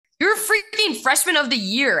Freshman of the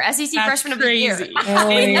Year. SEC That's Freshman crazy. of the Year.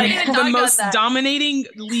 And like the most dominating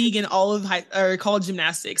league in all of college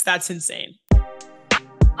gymnastics. That's insane.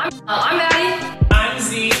 I'm Maddie. I'm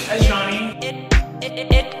Z, Ajani.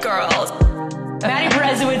 It girls. Maddie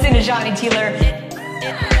Perezowitz and Ajani Teeler.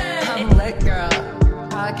 I'm Lit Girl.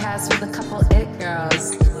 Podcast with a couple It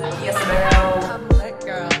Girls. Yes, ma'am. I'm Lit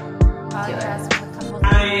Girl. Podcast with a couple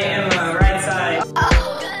I am right side.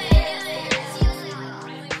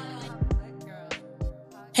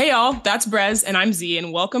 Hey y'all, that's Brez and I'm Z,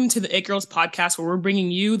 and welcome to the It Girls podcast, where we're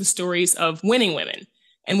bringing you the stories of winning women.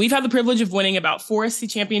 And we've had the privilege of winning about 4 SEC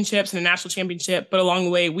championships and a national championship, but along the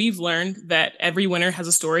way, we've learned that every winner has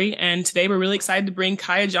a story, and today we're really excited to bring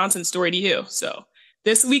Kiya Johnson's story to you. So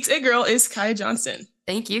this week's It Girl is Kiya Johnson.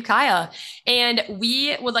 Thank you, Kiya. And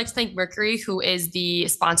we would like to thank Mercury, who is the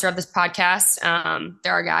sponsor of this podcast.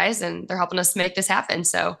 They're our guys, and they're helping us make this happen.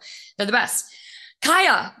 So they're the best.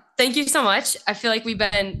 Kiya, thank you so much. I feel like Z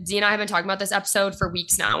and I have been talking about this episode for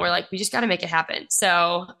weeks now. We're like, we just got to make it happen.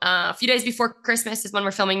 So a few days before Christmas is when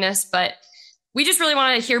we're filming this, but we just really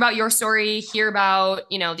want to hear about your story, hear about,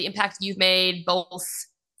 the impact you've made both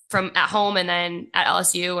from at home and then at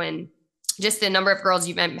LSU, and just the number of girls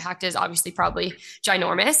you've impacted is obviously probably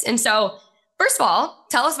ginormous. And so first of all,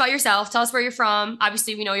 tell us about yourself. Tell us where you're from.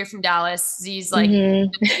 Obviously, we know you're from Dallas. Z's like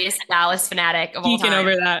the biggest Dallas fanatic of all time. Geeking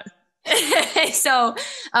over that. So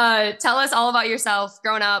tell us all about yourself,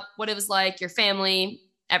 growing up, what it was like, your family,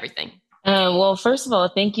 everything. Well, first of all,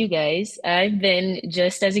 thank you guys. I've been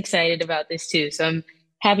just as excited about this too. So I'm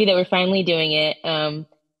happy that we're finally doing it.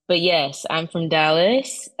 But yes, I'm from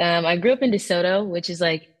Dallas. I grew up in DeSoto, which is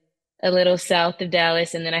like a little south of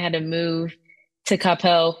Dallas. And then I had to move to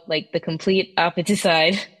Coppell, like the complete opposite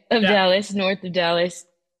side of Dallas, north of Dallas,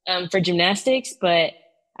 for gymnastics. But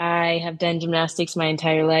I have done gymnastics my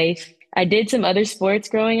entire life. I did some other sports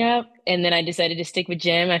growing up, and then I decided to stick with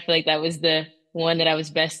gym. I feel like that was the one that I was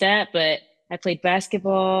best at, but I played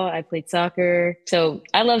basketball, I played soccer. So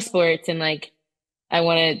I love sports, and like, I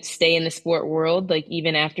want to stay in the sport world, like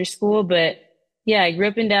even after school. But yeah, I grew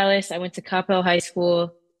up in Dallas. I went to Coppell High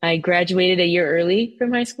School. I graduated a year early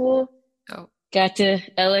from high school. Got to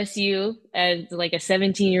LSU as like a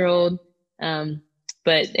 17-year-old.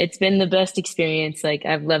 But it's been the best experience. Like,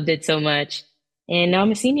 I've loved it so much. And now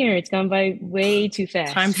I'm a senior. It's gone by way too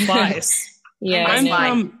fast. Time flies. Yeah.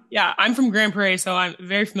 I'm from Grand Prairie, so I'm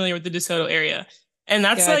very familiar with the DeSoto area. And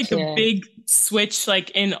that's like a big switch, like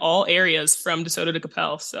in all areas from DeSoto to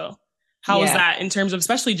Coppell. So how was that in terms of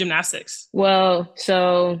especially gymnastics? Well,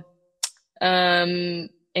 so in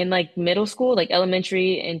like middle school, like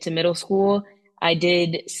elementary into middle school, I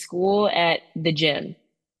did school at the gym.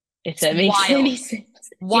 If that makes any sense.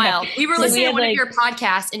 Wild. Yeah. We were listening to one of your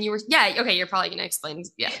podcasts, and you were, you're probably going to explain.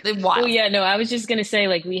 Yeah. Wild. Well, yeah, no, I was just going to say,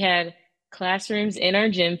 like, we had classrooms in our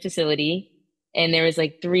gym facility, and there was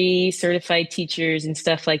like 3 certified teachers and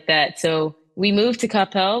stuff like that. So we moved to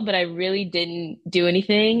Coppell, but I really didn't do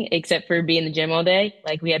anything except for be in the gym all day.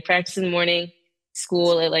 Like, we had practice in the morning,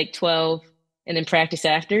 school at like 12, and then practice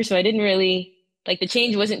after. So I didn't really, like, the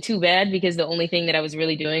change wasn't too bad because the only thing that I was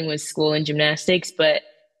really doing was school and gymnastics. But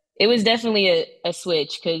it was definitely a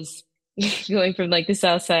switch, because going from like the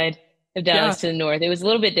south side of Dallas to the north, it was a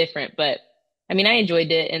little bit different. But I mean, I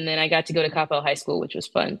enjoyed it. And then I got to go to Coppell High School, which was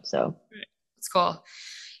fun. So it's cool.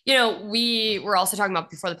 We were also talking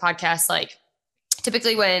about before the podcast, like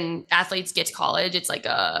typically when athletes get to college, it's like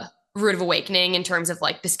a route of awakening in terms of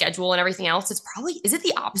like the schedule and everything else. Is it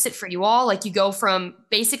the opposite for you all? Like, you go from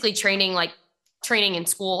basically training in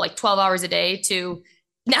school, like 12 hours a day, to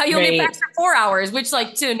now you only practice for 4 hours, which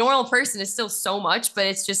like to a normal person is still so much, but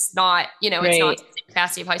it's just not, it's not the same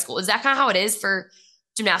capacity of high school. Is that kind of how it is for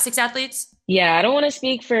gymnastics athletes? Yeah. I don't want to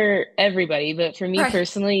speak for everybody, but for me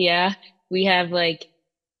personally, we have like,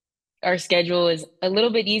 our schedule is a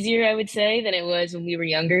little bit easier, I would say, than it was when we were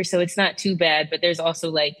younger. So it's not too bad, but there's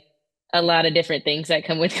also like a lot of different things that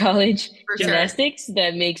come with college gymnastics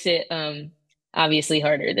that makes it obviously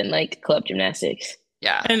harder than like club gymnastics.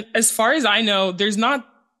 Yeah. And as far as I know, there's not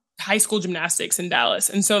high school gymnastics in Dallas.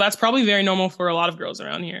 And so that's probably very normal for a lot of girls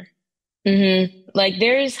around here. Mm-hmm. Like,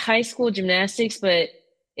 there's high school gymnastics, but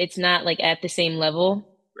it's not like at the same level.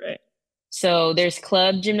 Right. So there's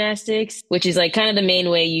club gymnastics, which is like kind of the main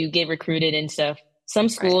way you get recruited and stuff. Some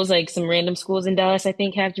schools, like some random schools in Dallas, I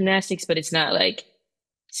think have gymnastics, but it's not like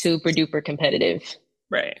super duper competitive.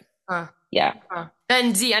 Right. Yeah.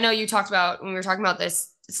 Then Z, I know you talked about, when we were talking about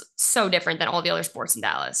this, it's so different than all the other sports in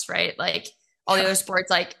Dallas, right? Like all the other sports,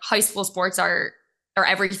 like high school sports are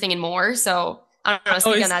everything and more. So I don't know,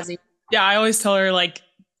 speak on that, Z. Yeah, I always tell her, like,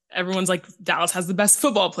 everyone's like, Dallas has the best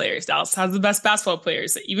football players. Dallas has the best basketball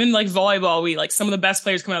players. Even like volleyball, we like some of the best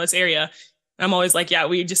players come out of this area. And I'm always like, yeah,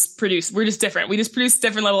 we're just different. We just produce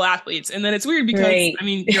different level athletes. And then it's weird because, Right. I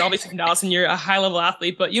mean, you're obviously from Dallas and you're a high level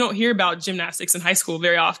athlete, but you don't hear about gymnastics in high school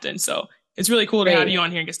very often. So it's really cool to have you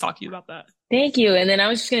on here and just talk to you about that. Thank you. And then I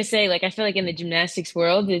was just going to say, like, I feel like in the gymnastics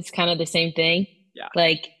world, it's kind of the same thing. Yeah.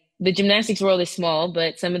 Like the gymnastics world is small,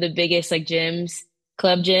 but some of the biggest like gyms,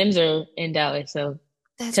 club gyms are in Dallas. So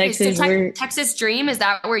That's Texas, so Texas Dream, is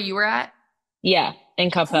that where you were at? yeah,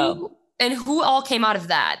 and Capel. Who all came out of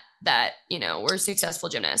that, were successful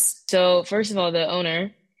gymnasts? So first of all, the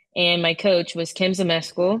owner and my coach was Kim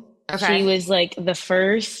Zameskel. Okay. She was like the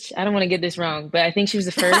first, I don't want to get this wrong, but I think she was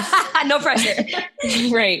the first. No pressure.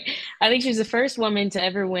 Right. I think she was the first woman to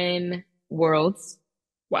ever win Worlds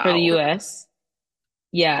Wow. for the US.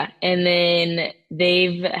 Yeah. And then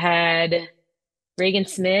they've had Reagan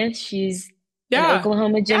Smith. She's an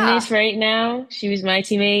Oklahoma gymnast right now. She was my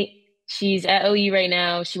teammate. She's at OU right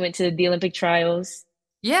now. She went to the Olympic trials.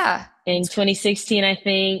 Yeah. In 2016, I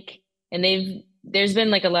think. And there's been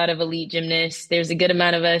like a lot of elite gymnasts. There's a good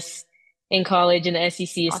amount of us in college in the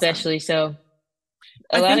SEC, especially. So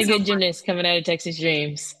a lot of good gymnasts coming out of Texas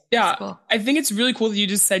Dreams. Yeah. Cool. I think it's really cool that you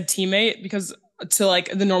just said teammate, because to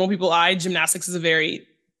like the normal people eye, gymnastics is a very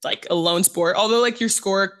like a lone sport. Although like your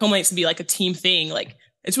sport culminates to be like a team thing. Like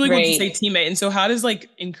it's really cool to say teammate. And so how does like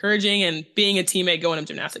encouraging and being a teammate go into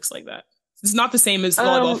gymnastics like that? It's not the same as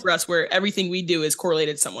volleyball for us, where everything we do is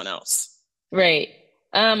correlated to someone else. Right.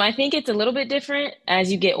 I think it's a little bit different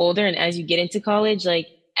as you get older and as you get into college. Like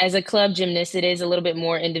as a club gymnast, it is a little bit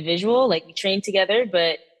more individual. Like we train together,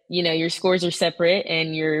 but your scores are separate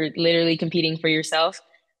and you're literally competing for yourself.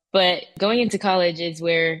 But going into college is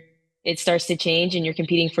where it starts to change and you're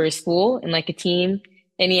competing for a school and like a team.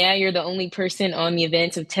 And yeah, you're the only person on the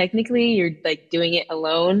event. So technically you're like doing it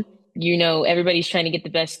alone. Everybody's trying to get the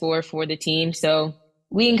best score for the team. So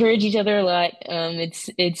we encourage each other a lot. It's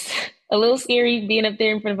a little scary being up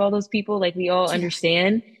there in front of all those people. Like we all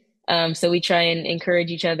understand. So we try and encourage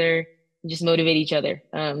each other and just motivate each other.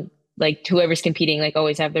 Like whoever's competing, like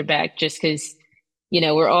always have their back, just because, we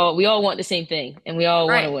all want the same thing and we all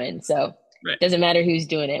want to win. So it doesn't matter who's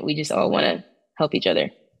doing it. We just all want to help each other.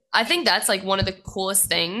 I think that's like one of the coolest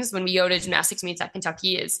things when we go to gymnastics meets at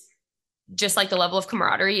Kentucky is just like the level of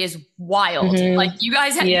camaraderie is wild. Mm-hmm. Like you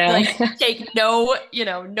guys have like take no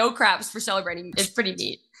craps for celebrating. It's pretty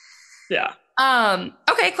neat. Yeah.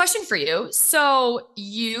 Okay. Question for you. So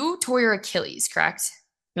you tore your Achilles, correct?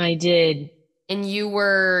 I did. And you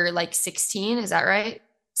were like 16. Is that right?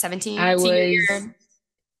 17? I was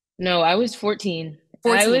 14.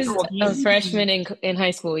 14. I was a freshman in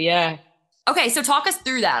high school. Yeah. Okay, so talk us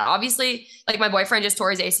through that. Obviously, like my boyfriend just tore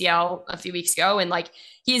his ACL a few weeks ago and like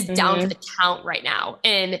he's down for the count right now.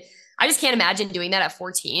 And I just can't imagine doing that at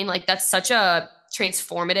 14. Like that's such a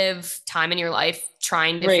transformative time in your life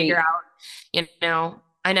trying to figure out,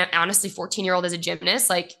 I know honestly 14-year-old as a gymnast,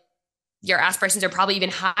 like your aspirations are probably even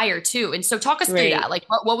higher too. And so talk us through that. Like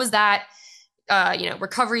what was that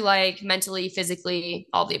recovery like mentally, physically,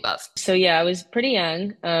 all the above? So yeah, I was pretty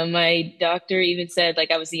young. My doctor even said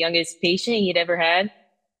like I was the youngest patient he'd ever had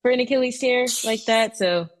for an Achilles tear like that.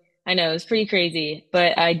 So I know it was pretty crazy,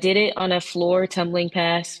 but I did it on a floor tumbling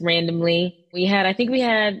pass randomly. I think we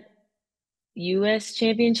had US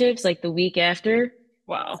championships like the week after.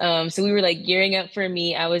 Wow. So we were like gearing up for a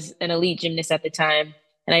meet. I was an elite gymnast at the time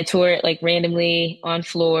and I tore it like randomly on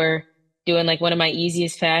floor, doing like one of my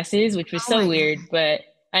easiest passes, which was so weird, but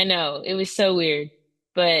I know it was so weird.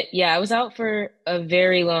 But yeah, I was out for a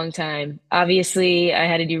very long time. Obviously, I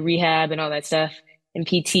had to do rehab and all that stuff. And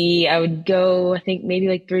PT, I would go, I think maybe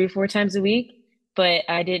like 3 or 4 times a week, but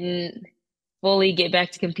I didn't fully get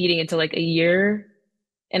back to competing until like a year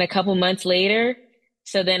and a couple months later.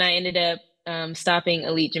 So then I ended up stopping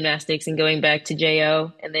elite gymnastics and going back to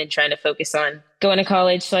JO and then trying to focus on going to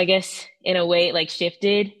college. So I guess in a way it like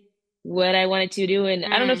shifted what I wanted to do. And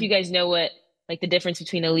I don't know if you guys know what like the difference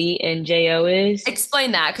between elite and JO is.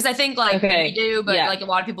 Explain that, because I think like we do, but like a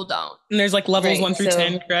lot of people don't. And there's like levels 1 through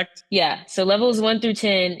 10, correct? Yeah. So levels 1 through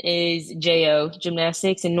 10 is JO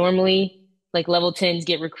gymnastics, and normally like level 10s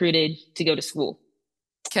get recruited to go to school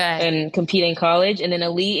and compete in college. And then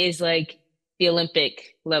elite is like the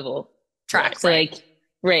Olympic level track. So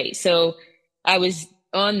so I was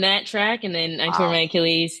on that track, and then I tore my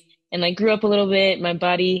Achilles. And like grew up a little bit, my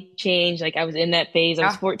body changed. Like I was in that phase. I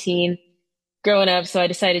was 14 growing up. So I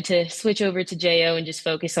decided to switch over to JO and just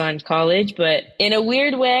focus on college. But in a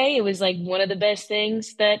weird way, it was like one of the best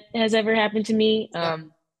things that has ever happened to me.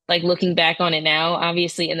 Like looking back on it now,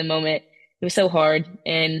 obviously in the moment, it was so hard.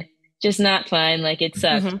 And just not fun. Like it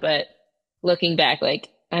sucked, but looking back, like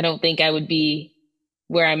I don't think I would be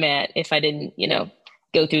where I'm at if I didn't,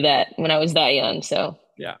 go through that when I was that young. So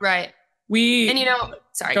Yeah. Right. We And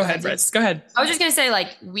sorry, go ahead, Brett. Go ahead. I was just gonna say, like,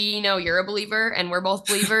 we know you're a believer and we're both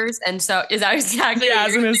believers. And so is that exactly Yeah, I what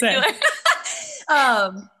was you're gonna say.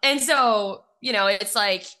 And so, it's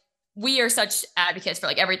like we are such advocates for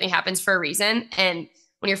like everything happens for a reason. And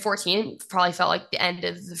when you're 14, it probably felt like the end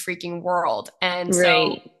of the freaking world. And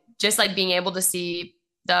so just like being able to see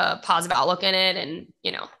the positive outlook in it, and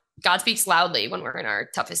God speaks loudly when we're in our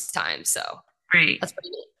toughest times. So that's pretty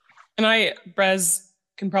neat. And Brez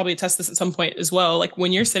can probably attest this at some point as well. Like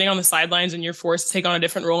when you're sitting on the sidelines and you're forced to take on a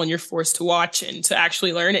different role and you're forced to watch and to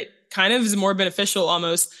actually learn, it kind of is more beneficial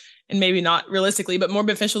almost, and maybe not realistically, but more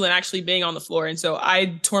beneficial than actually being on the floor. And so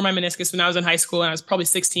I tore my meniscus when I was in high school and I was probably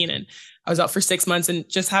 16 and I was out for 6 months, and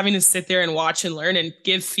just having to sit there and watch and learn and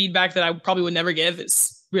give feedback that I probably would never give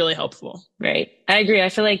is really helpful. Right. I agree. I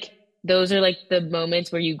feel like those are like the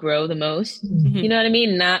moments where you grow the most. You know what I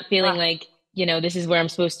mean? Not feeling like, this is where I'm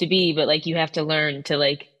supposed to be, but like you have to learn to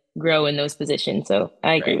like grow in those positions. So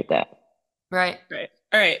I agree with that. Right.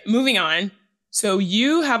 All right. Moving on. So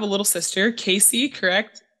you have a little sister, Casey,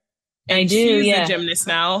 correct? And I do. She's a gymnast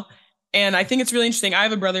now. And I think it's really interesting. I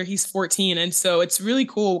have a brother, he's 14. And so it's really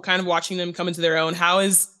cool kind of watching them come into their own. How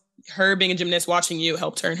has her being a gymnast, watching you,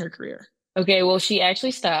 helped her in her career? Okay, well, she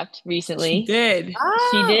actually stopped recently. She did.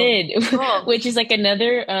 She did, cool. which is like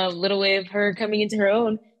another little way of her coming into her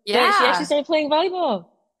own. Yeah. But she actually started playing volleyball.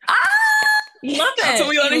 Love it. That's what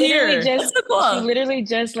we want to hear. That's so cool. She literally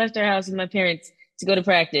just left her house with my parents to go to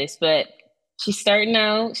practice, but she's starting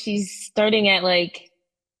out. She's starting at like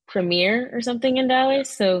Premier or something in Dallas.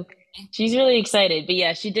 So she's really excited. But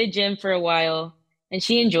yeah, she did gym for a while and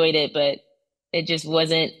she enjoyed it, but it just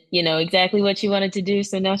wasn't, exactly what she wanted to do.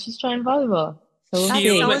 So now she's trying volleyball. So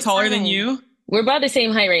she's a little bit taller than you. We're about the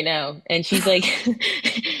same height right now. And she's like,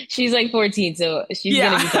 she's like 14. So she's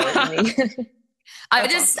going to be taller than me.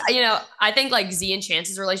 I think like Z and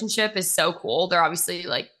Chance's relationship is so cool. They're obviously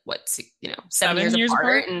like, 7 years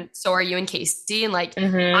apart. And so are you and Casey. And like,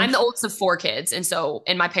 I'm the oldest of 4 kids.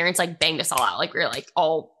 And my parents like banged us all out. Like we were like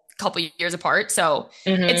all a couple years apart. So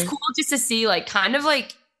it's cool just to see like kind of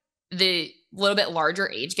like the little bit larger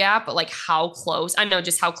age gap, but like how close, I know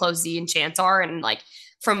just how close Z and Chance are. And like,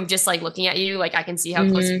 from just like looking at you, like I can see how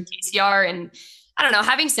close you and Casey are. And I don't know,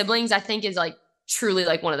 having siblings, I think is like truly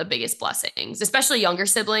like one of the biggest blessings, especially younger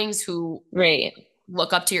siblings who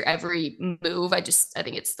look up to your every move. I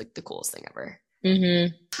think it's like the coolest thing ever.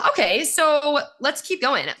 Okay, so let's keep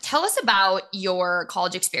going. Tell us about your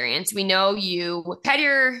college experience. We know you had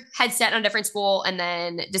your head set on a different school and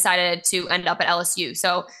then decided to end up at LSU.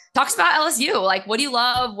 So talk to us about LSU. Like, what do you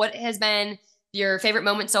love? What has been your favorite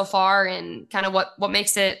moment so far, and kind of what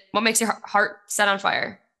makes your heart set on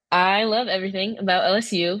fire? I love everything about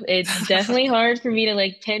LSU. It's definitely hard for me to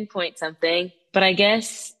like pinpoint something, but I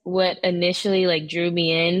guess what initially like drew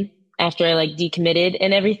me in after I like decommitted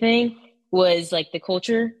and everything was like the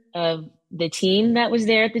culture of the team that was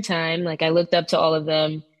there at the time. Like I looked up to all of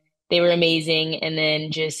them. They were amazing. And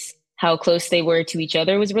then just how close they were to each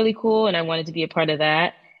other was really cool. And I wanted to be a part of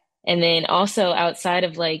that. And then also outside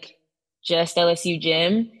of like just LSU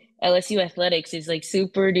gym, LSU athletics is like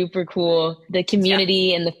super duper cool. The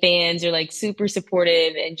community and the fans are like super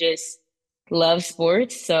supportive and just love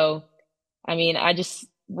sports. So, I mean, I just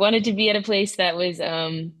wanted to be at a place that was,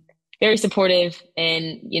 very supportive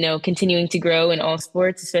and, continuing to grow in all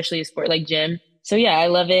sports, especially a sport like gym. So yeah, I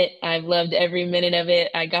love it. I've loved every minute of it.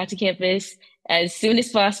 I got to campus as soon as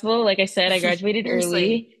possible. Like I said, I graduated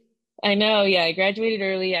early. I know. Yeah. I graduated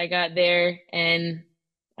early. I got there and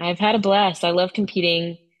I've had a blast. I love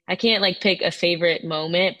competing. I can't like pick a favorite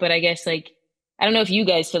moment, but I guess like, I don't know if you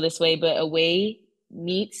guys feel this way, but away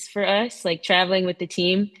meets for us, like traveling with the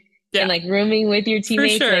team and like rooming with your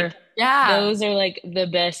teammates. For sure. Like, those are like the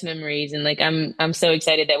best memories. And like, I'm so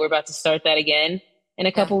excited that we're about to start that again in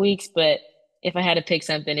a couple weeks. But if I had to pick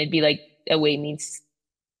something, it'd be like away meets.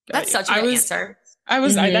 That's such a good answer.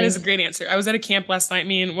 That is a great answer. I was at a camp last night.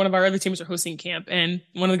 Me and one of our other teams were hosting camp, and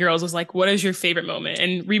one of the girls was like, "What is your favorite moment?"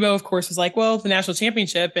 And Rebo, of course, was like, "Well, the national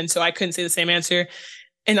championship." And so I couldn't say the same answer.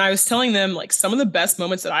 And I was telling them like some of the best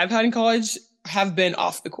moments that I've had in college have been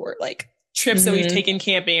off the court, like trips that we've taken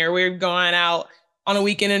camping, or we've gone out on a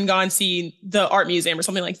weekend and gone see the art museum or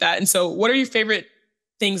something like that. And so what are your favorite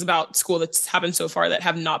things about school that's happened so far that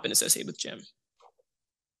have not been associated with gym?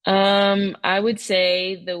 I would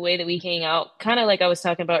say the way that we hang out, kind of like I was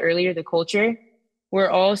talking about earlier, the culture, we're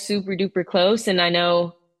all super duper close. And I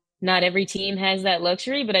know not every team has that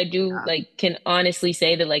luxury, but I do like can honestly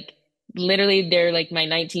say that like literally they're like my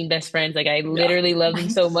 19 best friends. Like I literally love them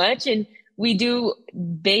so much, and we do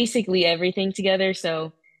basically everything together.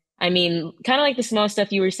 So, I mean, kind of like the small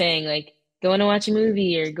stuff you were saying, like going to watch a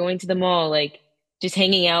movie or going to the mall, like just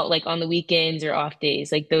hanging out like on the weekends or off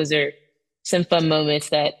days. Like those are some fun moments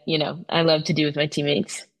that, I love to do with my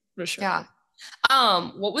teammates. For sure. Yeah.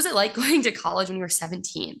 What was it like going to college when you were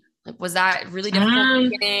 17? Like, was that really difficult at the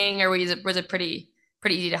beginning, or was it pretty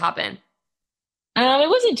easy to hop in? It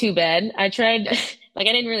wasn't too bad. I tried, like,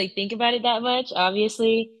 I didn't really think about it that much,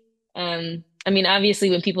 obviously. I mean,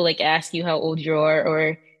 obviously, when people like ask you how old you are,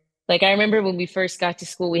 or like, I remember when we first got to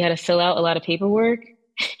school, we had to fill out a lot of paperwork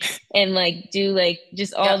and like do like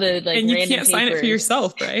just all the like and you random can't sign it for papers.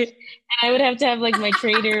 yourself, right? And I would have to have like my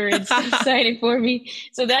trainer and stuff sign it for me.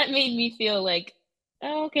 So that made me feel like,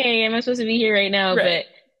 oh, okay, am I supposed to be here right now? Right.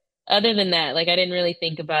 But other than that, like, I didn't really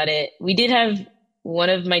think about it. We did have one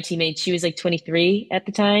of my teammates, she was like 23 at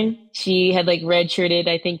the time. She had like redshirted,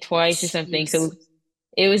 I think, twice or something. So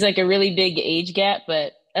it was like a really big age gap.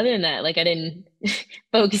 But other than that, like, I didn't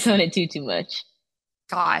focus on it too much.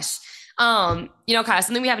 Gosh. Kyle,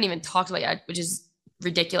 something we haven't even talked about yet, which is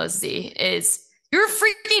ridiculous, Z, is you're a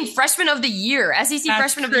freaking freshman of the year, SEC That's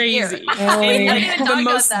freshman crazy. of the year. And the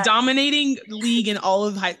most dominating league in all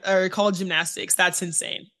of college gymnastics. That's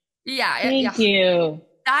insane. Yeah. Thank you.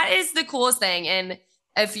 That is the coolest thing. And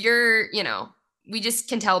if you're, we just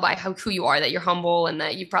can tell by who you are that you're humble and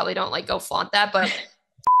that you probably don't like go flaunt that. But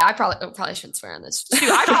I probably shouldn't swear on this too.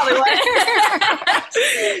 I probably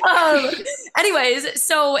would. Anyways,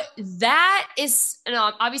 so that is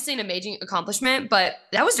obviously an amazing accomplishment, but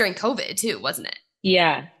that was during COVID too, wasn't it?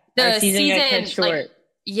 Yeah. The season got cut short. Like,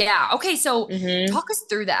 yeah. Okay. So talk us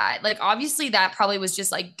through that. Like, obviously that probably was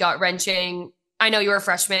just like gut wrenching. I know you were a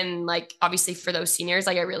freshman, like obviously for those seniors,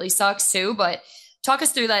 like it really sucks too, but talk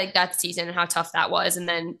us through like that season and how tough that was. And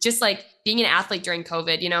then just like being an athlete during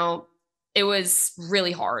COVID, it was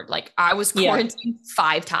really hard. Like I was quarantined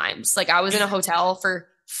 5 times. Like I was in a hotel for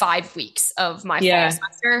 5 weeks of my fall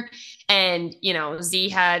semester. And, Z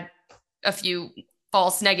had a few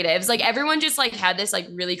false negatives. Like everyone just like had this like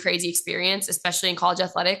really crazy experience, especially in college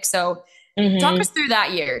athletics. So talk us through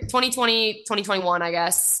that year, 2020, 2021, I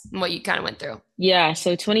guess, and what you kind of went through. Yeah.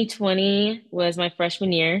 So 2020 was my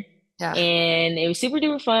freshman year. Yeah. And it was super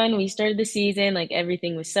duper fun. We started the season, like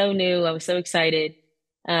everything was so new. I was so excited.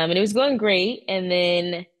 And it was going great. And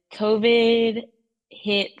then COVID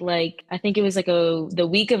hit, like, I think it was like the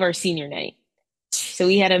week of our senior night. So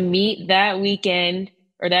we had to meet that weekend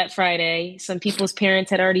or that Friday. Some people's parents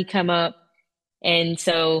had already come up. And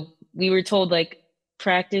so we were told like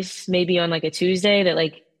practice maybe on like a Tuesday that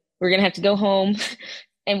like we're going to have to go home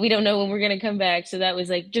and we don't know when we're going to come back. So that was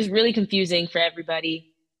like just really confusing for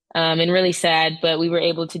everybody and really sad. But we were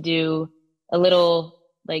able to do a little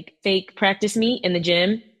like fake practice meet in the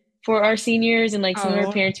gym for our seniors, and like some of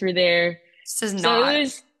our parents were there. This is not. It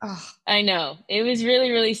was, I know it was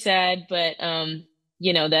really, really sad, but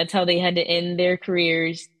that's how they had to end their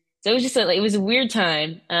careers. So it was just it was a weird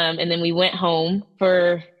time. And then we went home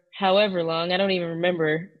for however long. I don't even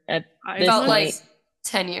remember. It felt like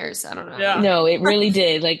 10 years. I don't know. Yeah. No, it really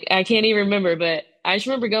did. Like I can't even remember, but I just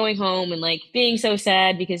remember going home and like being so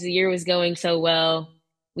sad because the year was going so well.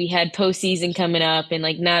 We had postseason coming up, and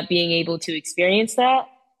like not being able to experience that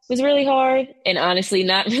was really hard. And honestly,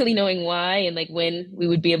 not really knowing why and like when we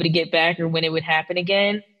would be able to get back or when it would happen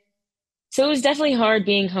again. So it was definitely hard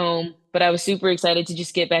being home, but I was super excited to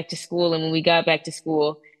just get back to school. And when we got back to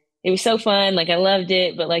school, it was so fun. Like I loved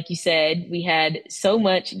it. But like you said, we had so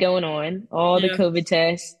much going on, all the COVID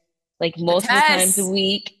tests, like multiple times a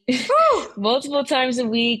week, multiple times a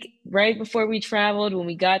week, right before we traveled, when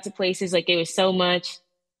we got to places, like it was so much.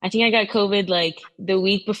 I think I got COVID like the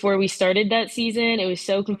week before we started that season. It was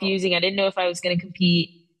so confusing. I didn't know if I was going to compete.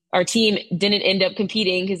 Our team didn't end up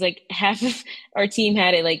competing because like half of our team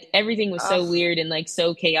had it. Like everything was so weird and like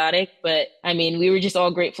so chaotic. But I mean, we were just all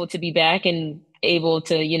grateful to be back and able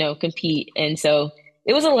to, compete. And so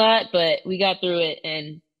it was a lot, but we got through it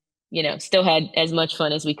and, still had as much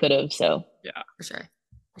fun as we could have. So yeah, for sure.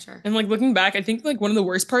 And like looking back, I think like one of the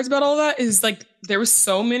worst parts about all that is like there was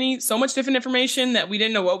so much different information that we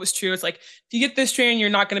didn't know what was true. It's like, if you get this strain, you're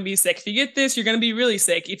not going to be sick. If you get this, you're going to be really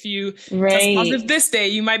sick. If you test positive this day,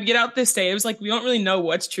 you might get out this day. It was like we don't really know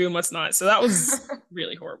what's true and what's not. So that was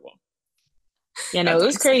really horrible. Yeah, no, it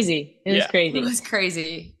was crazy. It was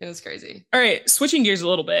crazy. All right, switching gears a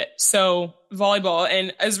little bit. So volleyball,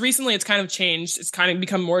 and as recently it's kind of changed. It's kind of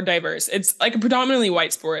become more diverse. It's like a predominantly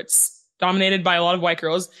white sport. It's dominated by a lot of white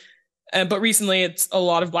girls. But recently it's a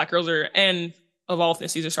lot of black girls and of all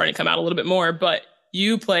ethnicities are starting to come out a little bit more. But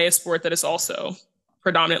you play a sport that is also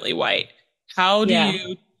predominantly white. How do Yeah.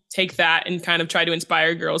 you take that and kind of try to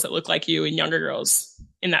inspire girls that look like you and younger girls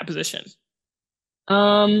in that position?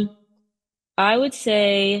 I would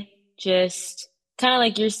say just kind of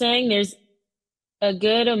like you're saying, there's a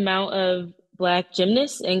good amount of Black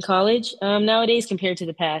gymnasts in college nowadays compared to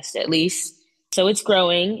the past, at least. So it's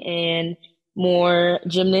growing, and more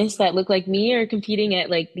gymnasts that look like me are competing at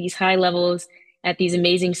like these high levels at these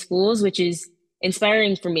amazing schools, which is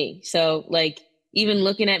inspiring for me. So like even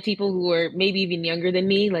looking at people who are maybe even younger than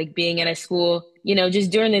me, like being at a school,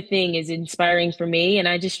 just doing the thing is inspiring for me. And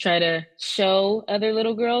I just try to show other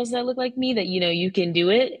little girls that look like me that, you can do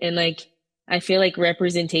it. And like, I feel like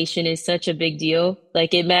representation is such a big deal.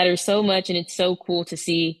 Like it matters so much, and it's so cool to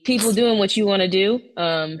see people doing what you want to do,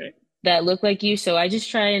 that look like you. So I just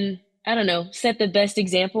try and, I don't know, set the best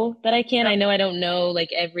example that I can. I know I don't know like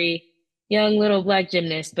every young little Black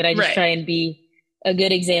gymnast, but I just try and be a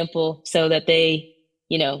good example so that they,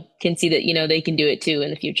 can see that, they can do it too in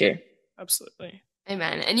the future. Absolutely.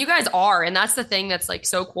 Amen. And you guys are, and that's the thing that's like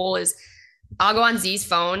so cool is I'll go on Z's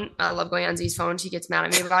phone. I love going on Z's phone. She gets mad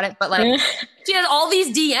at me about it, but like she has all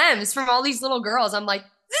these DMs from all these little girls. I'm like,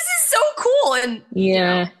 this is so cool. And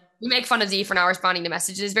we make fun of Z for not responding to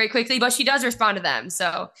messages very quickly, but she does respond to them.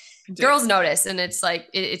 So girls notice, and it's like,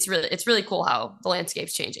 it's really cool how the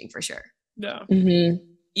landscape's changing for sure. Yeah. Mm-hmm.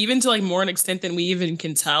 Even to like more an extent than we even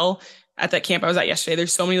can tell at that camp I was at yesterday,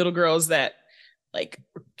 there's so many little girls that like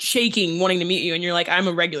shaking, wanting to meet you. And you're like, I'm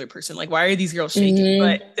a regular person. Like, why are these girls shaking? Mm-hmm.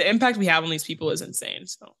 But the impact we have on these people is insane.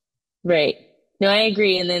 So. Right. No, I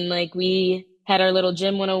agree. And then like we had our little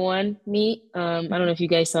Gym 101 meet. I don't know if you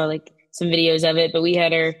guys saw like some videos of it, but we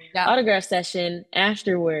had our autograph session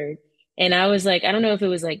afterward. And I was like, I don't know if it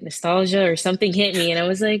was like nostalgia or something hit me. And I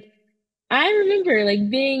was like, I remember like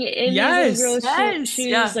being in these little girls'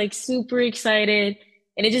 shoes, like super excited.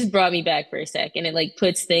 And it just brought me back for a second. It like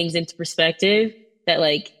puts things into perspective that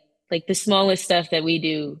like the smallest stuff that we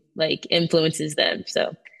do like influences them.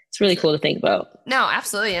 So it's really cool to think about. No,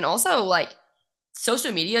 absolutely. And also like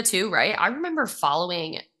social media too, right? I remember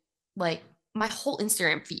following like my whole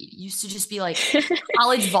Instagram feed used to just be like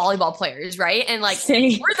college volleyball players, right? And like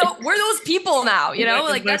we're those people now,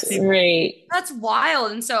 like that's right. That's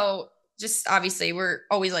wild. And so just obviously we're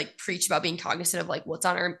always like preach about being cognizant of like what's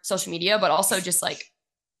on our social media, but also just like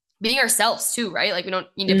being ourselves too, right? Like we don't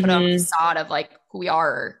need to put on a facade of like who we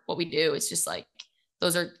are or what we do. It's just like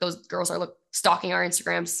those girls are stalking our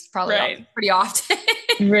Instagrams probably pretty often.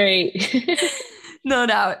 Right. No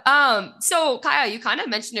doubt. So Kiya, you kind of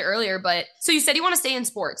mentioned it earlier, but so you said you want to stay in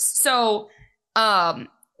sports. So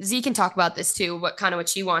Z can talk about this too, what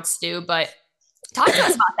she wants to do, but talk to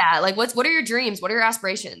us about that. Like what are your dreams? What are your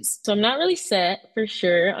aspirations? So I'm not really set for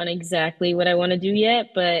sure on exactly what I want to do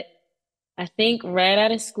yet, but I think right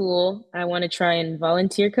out of school, I want to try and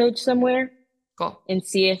volunteer coach somewhere. Cool. And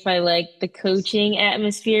see if I like the coaching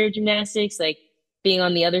atmosphere of gymnastics, like being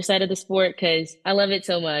on the other side of the sport, because I love it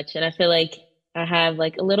so much. And I feel like I have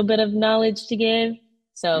like a little bit of knowledge to give.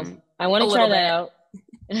 So I want to try that out.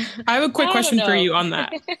 I have a quick question for you on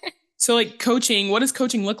that. So like coaching, what does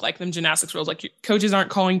coaching look like in them gymnastics roles? Like coaches aren't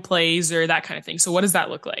calling plays or that kind of thing. So what does that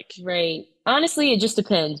look like? Right. Honestly, it just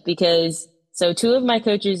depends because so two of my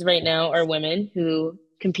coaches right now are women who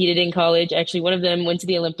competed in college. Actually, one of them went to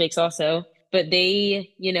the Olympics also, but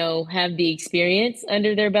they, have the experience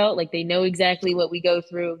under their belt. Like they know exactly what we go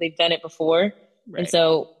through. They've done it before. Right. And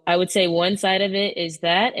so I would say one side of it is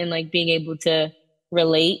that and like being able to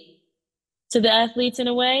relate to the athletes in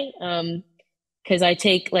a way. Because I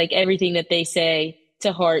take like everything that they say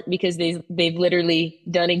to heart because they've literally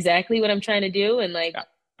done exactly what I'm trying to do and like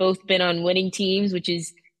both been on winning teams, which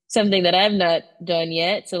is something that I've not done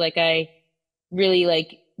yet. So like I really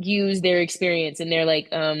like use their experience and their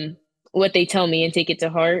like what they tell me and take it to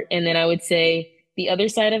heart. And then I would say the other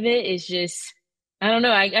side of it is just I don't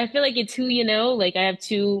know. I feel like it's who like I have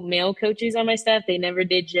two male coaches on my staff. They never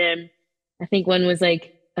did gym. I think one was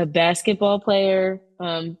like a basketball player.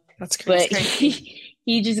 That's crazy. But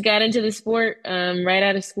he just got into the sport right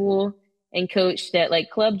out of school and coached at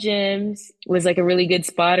like club gyms, was like a really good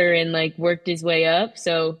spotter and like worked his way up.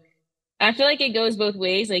 So I feel like it goes both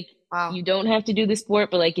ways. Like you don't have to do the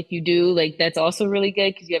sport, but like if you do, like that's also really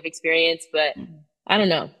good because you have experience. But I don't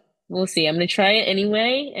know. We'll see. I'm going to try it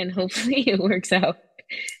anyway and hopefully it works out.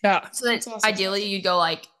 Yeah. So then ideally you'd go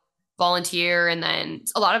like volunteer and then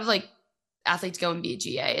a lot of like athletes go and be a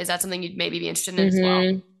GA. Is that something you'd maybe be interested in as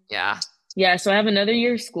well? Yeah. Yeah. So I have another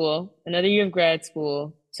year of school, another year of grad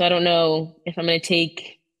school. So I don't know if I'm going to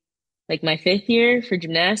take like my 5th year for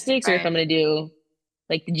gymnastics or if I'm going to do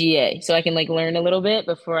like the GA. So I can like learn a little bit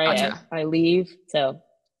before I leave. So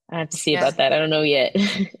I have to see Yeah. about that. I don't know yet.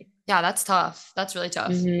 Yeah, that's tough. That's really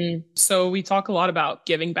tough. So we talk a lot about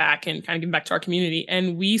giving back and kind of giving back to our community.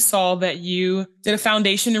 And we saw that you did a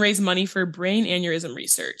foundation to raise money for brain aneurysm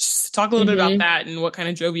research. Talk a little bit about that and what kind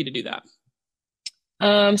of drove you to do that.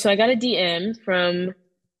 So I got a DM from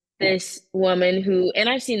this woman who, and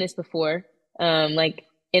I've seen this before, like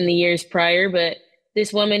in the years prior, but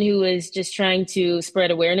this woman who was just trying to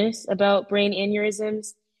spread awareness about brain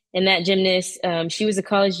aneurysms. And that gymnast, she was a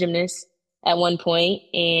college gymnast at one point,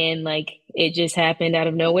 and like it just happened out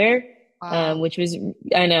of nowhere, Wow. which was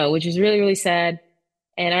really, really sad.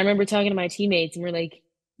 And I remember talking to my teammates, and we're like,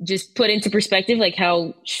 just put into perspective, like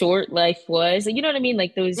how short life was. Like, you know what I mean?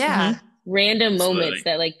 Like those random moments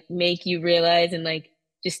that like make you realize and like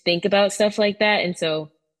just think about stuff like that. And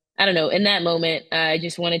so, I don't know, in that moment, I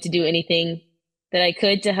just wanted to do anything that I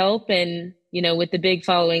could to help. And, you know, with the big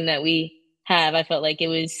following that we have, I felt like it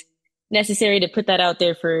was necessary to put that out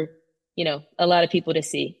there for, you know, a lot of people to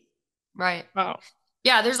see. Right. Wow.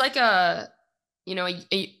 Yeah, there's like a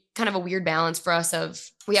kind of a weird balance for us of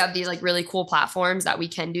we have these like really cool platforms that we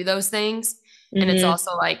can do those things. And it's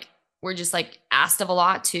also like we're just like asked of a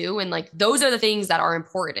lot too. And like those are the things that are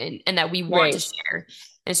important and that we want to share. And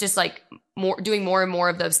it's just like doing more and more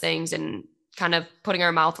of those things and kind of putting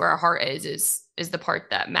our mouth where our heart is the part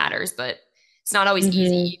that matters. But it's not always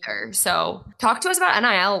easy either. So talk to us about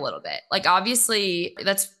NIL a little bit. Like obviously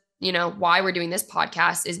that's, you know, why we're doing this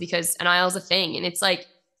podcast is because NIL is a thing and it's like,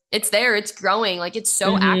 it's there, it's growing. Like it's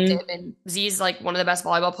so active and Z's like one of the best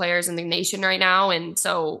volleyball players in the nation right now. And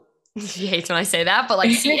so he hates when I say that, but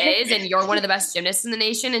like she is, and you're one of the best gymnasts in the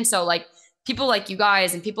nation. And so like people like you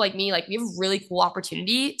guys and people like me, like we have a really cool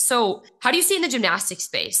opportunity. So how do you see in the gymnastics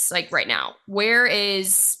space, like right now, where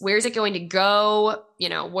is it going to go? You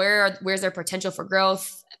know, where's there potential for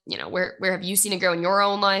growth? You know, where have you seen it grow in your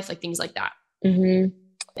own life? Like things like that.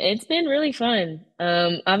 It's been really fun.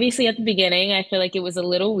 Obviously at the beginning, I feel like it was a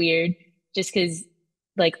little weird just because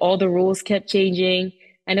like all the rules kept changing.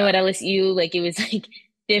 I know at LSU, like it was like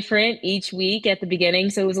different each week at the beginning.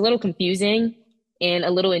 So it was a little confusing and a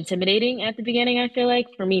little intimidating at the beginning, I feel like,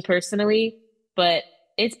 for me personally. But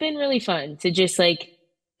it's been really fun to just like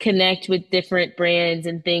connect with different brands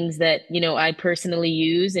and things that, you know, I personally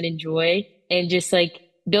use and enjoy, and just like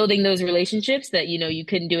building those relationships that, you know, you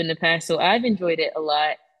couldn't do in the past. So I've enjoyed it a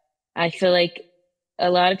lot. I feel like a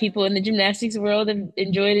lot of people in the gymnastics world have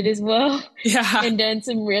enjoyed it as well. Yeah. And done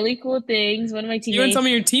some really cool things. One of my teammates. You and some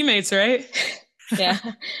of your teammates, right? Yeah.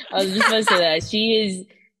 I was just about to say that.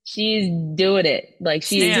 She's doing it. Like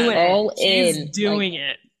she's all in. She's doing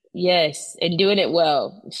it. Yes. And doing it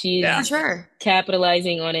well. She's for sure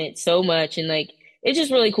capitalizing on it so much. And like, it's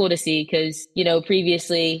just really cool to see because, you know,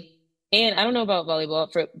 previously, and I don't know about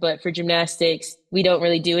volleyball, but for gymnastics, we don't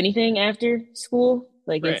really do anything after school.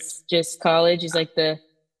 Like it's just college is like the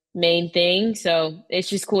main thing. So it's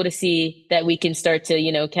just cool to see that we can start to,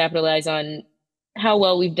 you know, capitalize on how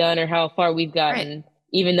well we've done or how far we've gotten,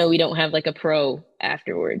 even though we don't have like a pro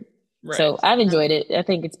afterward. Right. So I've enjoyed it. I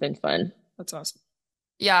think it's been fun. That's awesome.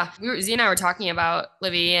 Yeah. Z and I were talking about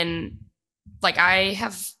Libby, and like I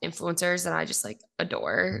have influencers that I just like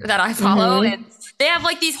adore that I follow, and they have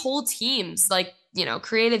like these whole teams, like, you know,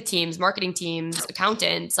 creative teams, marketing teams,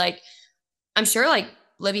 accountants. Like I'm sure like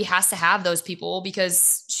Libby has to have those people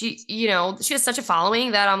because she, you know, she has such a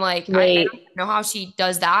following that I'm like, I don't know how she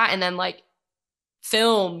does that. And then like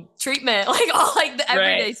film treatment, like all like the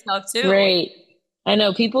everyday stuff too. Right. I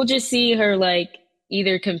know people just see her like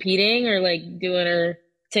either competing or like doing her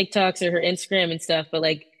TikToks or her Instagram and stuff, but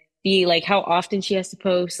like how often she has to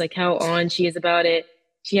post, like how on she is about it.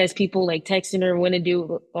 She has people like texting her when to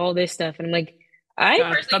do all this stuff. And I'm like, I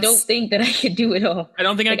personally don't think that I could do it all. I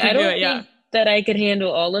don't think I could do it. Yeah. That I could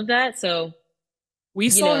handle all of that. So we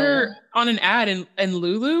saw her on an ad in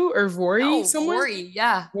Lulu or Vori somewhere. Vori,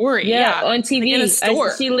 yeah. Vori, yeah. On TV. Like in a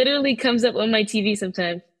store. She literally comes up on my TV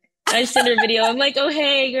sometimes. I send her a video. I'm like, oh,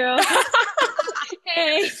 hey, girl.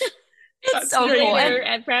 Hey. It's so cool.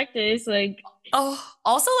 At practice, like. Oh,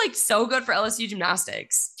 also like so good for LSU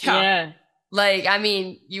gymnastics. Yeah. Like, I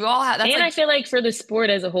mean, you all have, and like, I feel like for the sport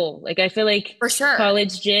as a whole, like I feel like for sure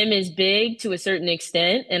college gym is big to a certain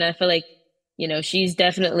extent. And I feel like, you know, she's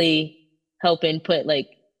definitely helping put like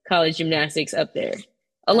college gymnastics up there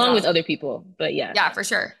along with other people. But yeah. Yeah, for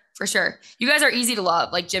sure. For sure. You guys are easy to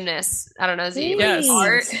love, like gymnasts. I don't know. Yes.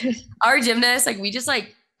 Our gymnasts, like we just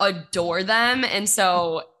like adore them. And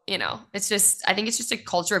so, you know, it's just, I think it's just a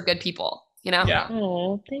culture of good people, you know? Yeah.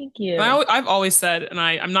 Oh, thank you. I've always said, and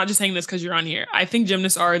I'm not just saying this because you're on here, I think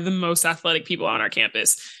gymnasts are the most athletic people on our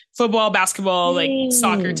campus. Football, basketball, like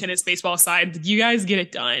soccer, tennis, baseball aside, you guys get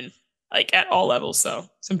it done. like at all levels. So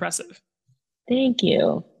it's impressive. Thank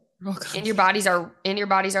you. You're welcome. And your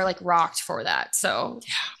bodies are like rocked for that. So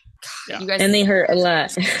Yeah. you guys, And they hurt a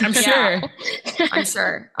lot. I'm sure.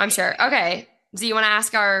 I'm sure. Okay. Do you want to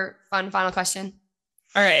ask our fun final question?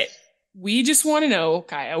 All right. We just want to know,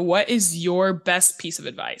 Kiya, what is your best piece of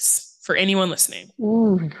advice for anyone listening?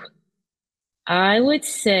 Ooh. I would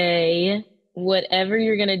say whatever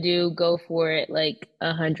you're going to do, go for it like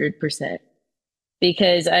 100%.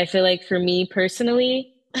 Because I feel like for me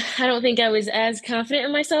personally, I don't think I was as confident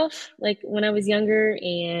in myself like when I was younger,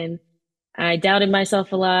 and I doubted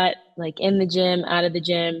myself a lot, like in the gym, out of the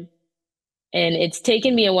gym. And it's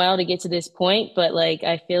taken me a while to get to this point, but like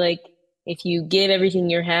I feel like if you give everything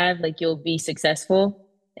you have, like you'll be successful.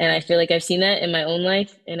 And I feel like I've seen that in my own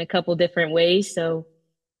life in a couple different ways. So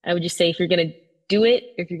I would just say if you're going to do it,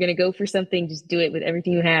 if you're going to go for something, just do it with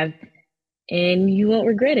everything you have, and you won't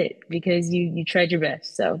regret it because you tried your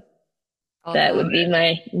best. So that would be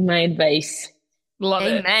my advice. Love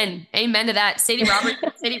it. Amen to that.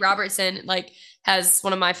 Sadie Robertson like has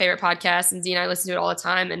one of my favorite podcasts, and Z and I listen to it all the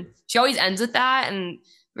time, and she always ends with that, and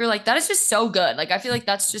we're like, that is just so good. Like I feel like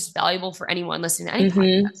that's just valuable for anyone listening to any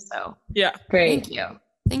podcast. So yeah, great.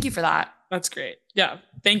 Thank you for that. That's great. Yeah,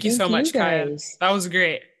 thank you so much, Kiya. That was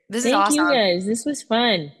great. This is awesome. Thank you guys. This was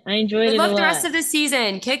fun. I enjoyed it a lot. Good luck the rest of the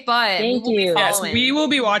season. Kick butt. Thank you. Yes, we will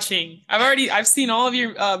be watching. I've seen all of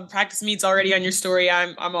your practice meets already on your story.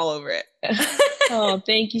 I'm all over it. Oh,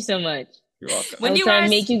 thank you so much. You're welcome. When I'll try to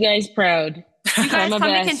make you guys proud. You guys come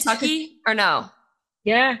to Kentucky or no?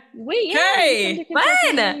 Yeah. Wait. Yeah, hey,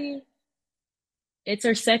 when? It's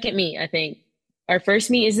our second meet, I think. Our first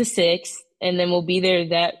meet is the 6th, and then we'll be there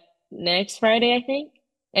that next Friday, I think.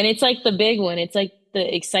 And it's like the big one. It's like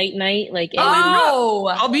the Excite Night. Like,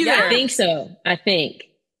 I'll be there. I think so. I think.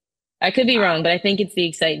 I could be wrong, but I think it's the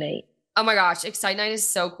Excite Night. Oh my gosh, Excite Night is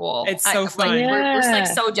so cool. It's so fun. Like, we're just like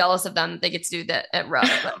so jealous of them that they get to do that at Rupp.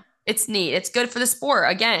 It's neat. It's good for the sport.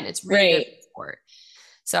 Again, it's really good for the sport.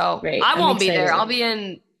 So I won't be there. I'll be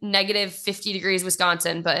in negative 50 degrees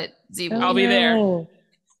Wisconsin, but Z will. I'll be there.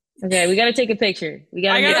 Okay, we got to take a picture. I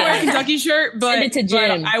got to wear a Kentucky shirt, but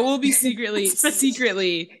I will be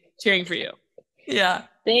secretly cheering for you. Yeah.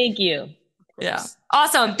 Thank you. Yeah.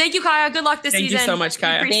 Awesome. Thank you, Kiya. Good luck this season. Thank you so much,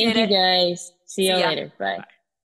 Kiya. Thank you, guys. See you later. Bye.